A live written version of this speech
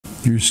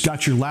You've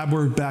got your lab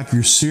work back,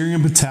 your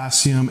serum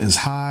potassium is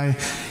high,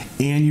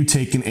 and you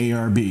take an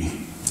ARB.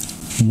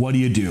 What do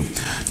you do?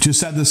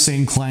 Just had the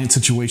same client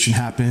situation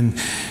happen,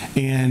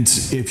 and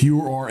if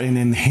you are an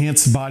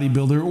enhanced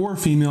bodybuilder, or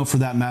female for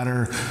that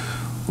matter,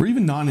 or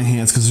even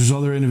non-enhanced, because there's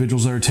other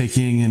individuals that are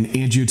taking an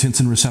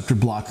angiotensin receptor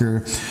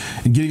blocker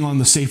and getting on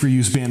the safer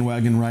use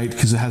bandwagon, right?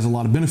 Because it has a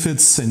lot of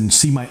benefits, and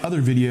see my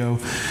other video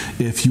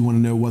if you want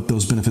to know what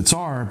those benefits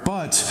are.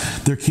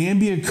 But there can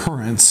be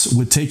occurrence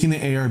with taking the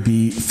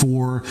ARB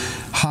for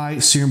high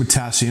serum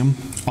potassium,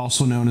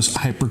 also known as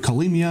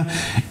hyperkalemia.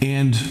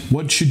 And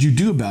what should you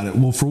do about it?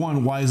 Well, for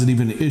one, why is it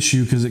even an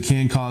issue? Because it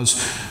can cause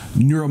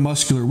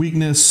neuromuscular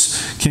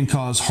weakness, can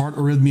cause heart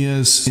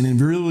arrhythmias, and in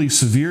really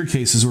severe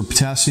cases where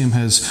potassium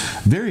has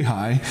very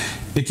high,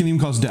 it can even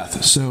cause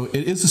death. So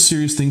it is a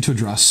serious thing to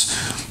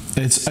address.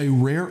 It's a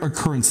rare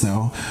occurrence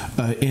though.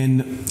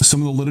 In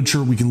some of the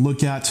literature we can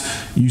look at,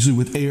 usually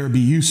with ARB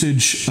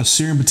usage, a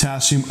serum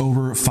potassium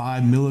over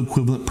 5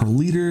 milliequivalent per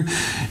liter,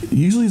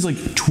 usually is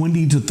like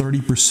 20 to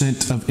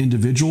 30% of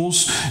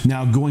individuals.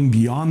 Now going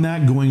beyond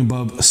that, going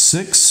above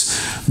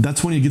 6,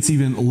 that's when it gets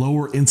even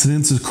lower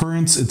incidence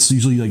occurrence. It's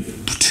usually like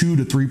 2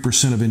 to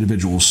 3% of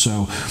individuals.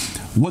 So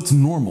what's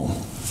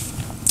normal?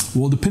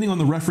 Well, depending on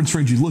the reference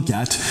range you look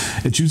at,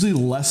 it's usually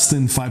less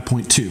than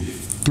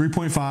 5.2.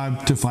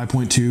 3.5 to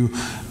 5.2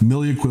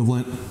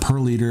 milliequivalent per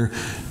liter,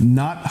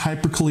 not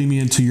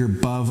hyperkalemia until you're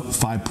above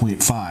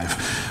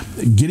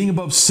 5.5. Getting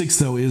above 6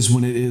 though is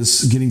when it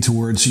is getting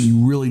towards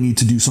you really need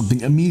to do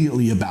something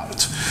immediately about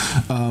it.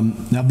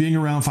 Now being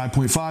around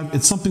 5.5,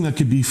 it's something that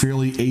could be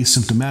fairly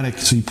asymptomatic,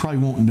 so you probably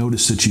won't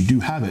notice that you do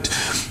have it.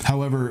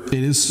 However, it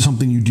is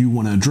something you do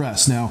want to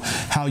address. Now,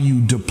 how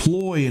you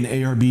deploy an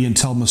ARB and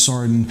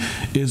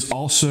Telmisartan is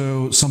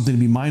also something to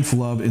be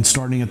mindful of, in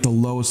starting at the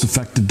lowest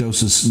effective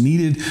doses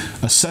needed,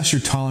 assess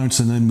your tolerance,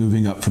 and then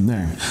moving up from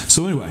there.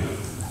 So anyway,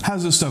 how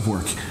does this stuff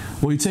work?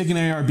 Well, you take an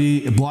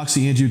ARB, it blocks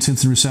the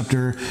angiotensin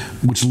receptor,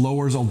 which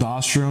lowers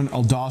aldosterone.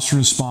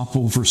 Aldosterone is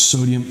responsible for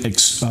sodium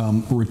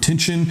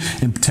retention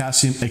and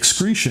potassium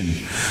excretion.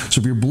 So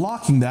if you're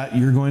blocking that,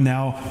 you're going to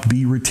now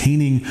be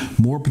retaining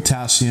more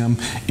potassium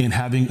and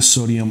having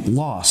sodium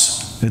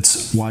loss.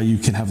 It's why you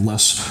can have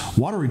less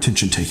water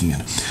retention taking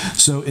it.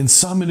 So in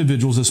some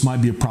individuals, this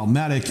might be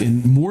problematic,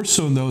 and more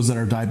so in those that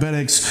are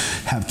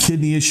diabetics, have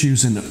kidney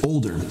issues, and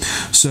older.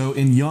 So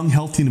in young,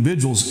 healthy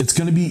individuals, it's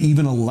going to be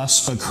even a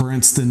less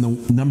occurrence than the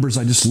numbers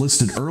I just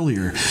listed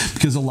earlier,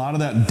 because a lot of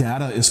that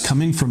data is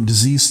coming from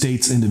disease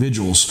states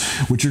individuals,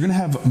 which are going to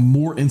have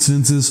more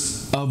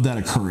incidences of that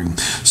occurring.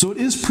 So it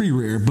is pretty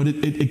rare, but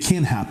it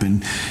can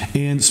happen.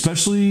 And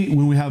especially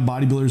when we have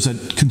bodybuilders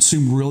that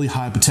consume really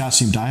high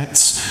potassium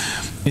diets.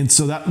 And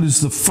so that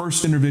is the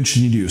first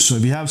intervention you do. So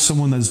if you have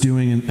someone that's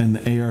doing an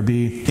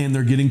ARB and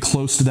they're getting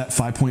close to that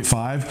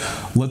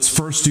 5.5, let's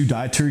first do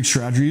dietary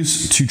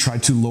strategies to try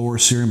to lower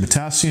serum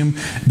potassium,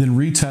 then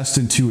retest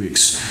in 2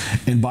 weeks.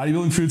 And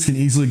bodybuilding foods can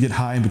easily get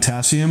high in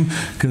potassium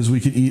because we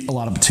can eat a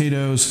lot of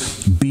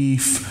potatoes,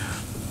 beef,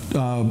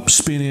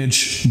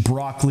 spinach,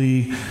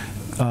 broccoli.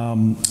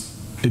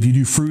 If you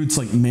do fruits,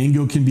 like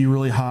mango can be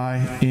really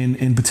high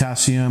in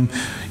potassium.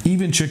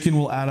 Even chicken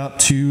will add up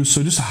too.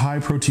 So just a high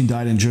protein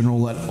diet in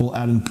general that will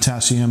add in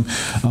potassium.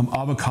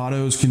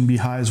 Avocados can be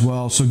high as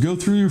well. So go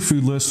through your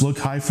food list, look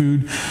high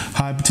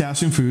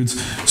potassium foods,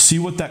 see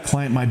what that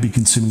client might be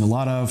consuming a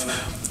lot of,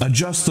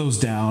 adjust those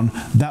down.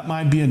 That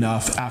might be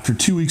enough after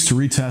 2 weeks to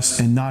retest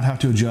and not have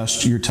to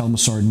adjust your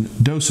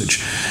Telmisartan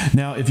dosage.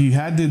 Now, if you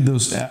had did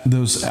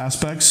those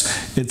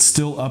aspects, it's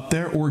still up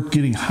there or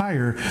getting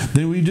higher,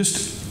 then we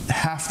just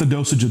half the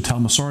dosage of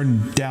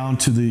Telmisartan down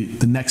to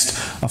the next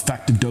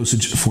effective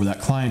dosage for that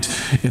client.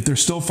 If they're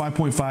still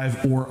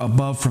 5.5 or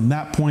above from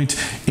that point,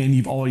 and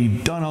you've already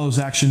done all those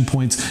action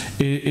points,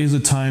 it is a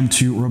time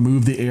to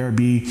remove the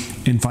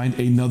ARB and find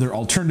another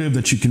alternative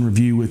that you can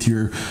review with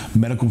your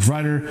medical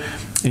provider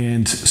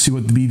and see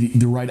what would be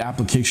the right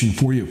application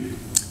for you.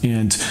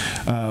 And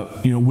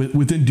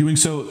within doing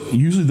so,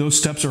 usually those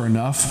steps are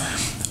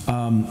enough.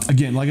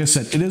 Again, like I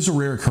said, it is a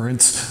rare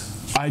occurrence.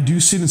 I do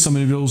see it in some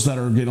individuals that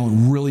are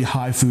getting really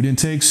high food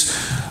intakes.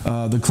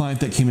 The client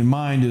that came in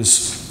mind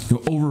is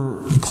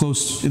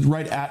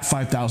right at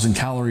 5,000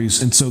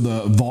 calories, and so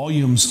the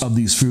volumes of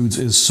these foods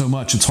is so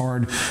much, it's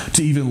hard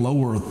to even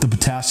lower the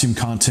potassium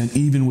content,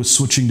 even with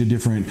switching to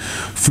different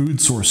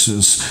food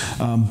sources.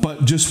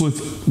 But just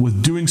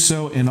with doing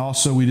so, and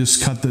also we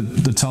just cut the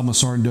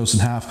Telmisartan dose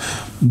in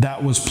half,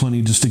 that was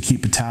plenty just to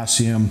keep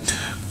potassium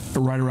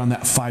right around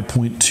that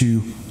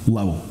 5.2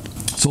 level.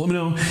 So let me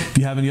know if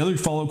you have any other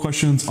follow-up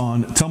questions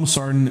on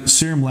Telmisartan,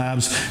 serum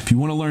labs. If you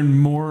want to learn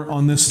more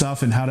on this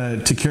stuff and how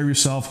to take care of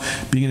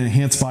yourself being an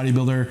enhanced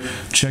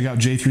bodybuilder, check out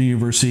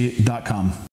j3university.com.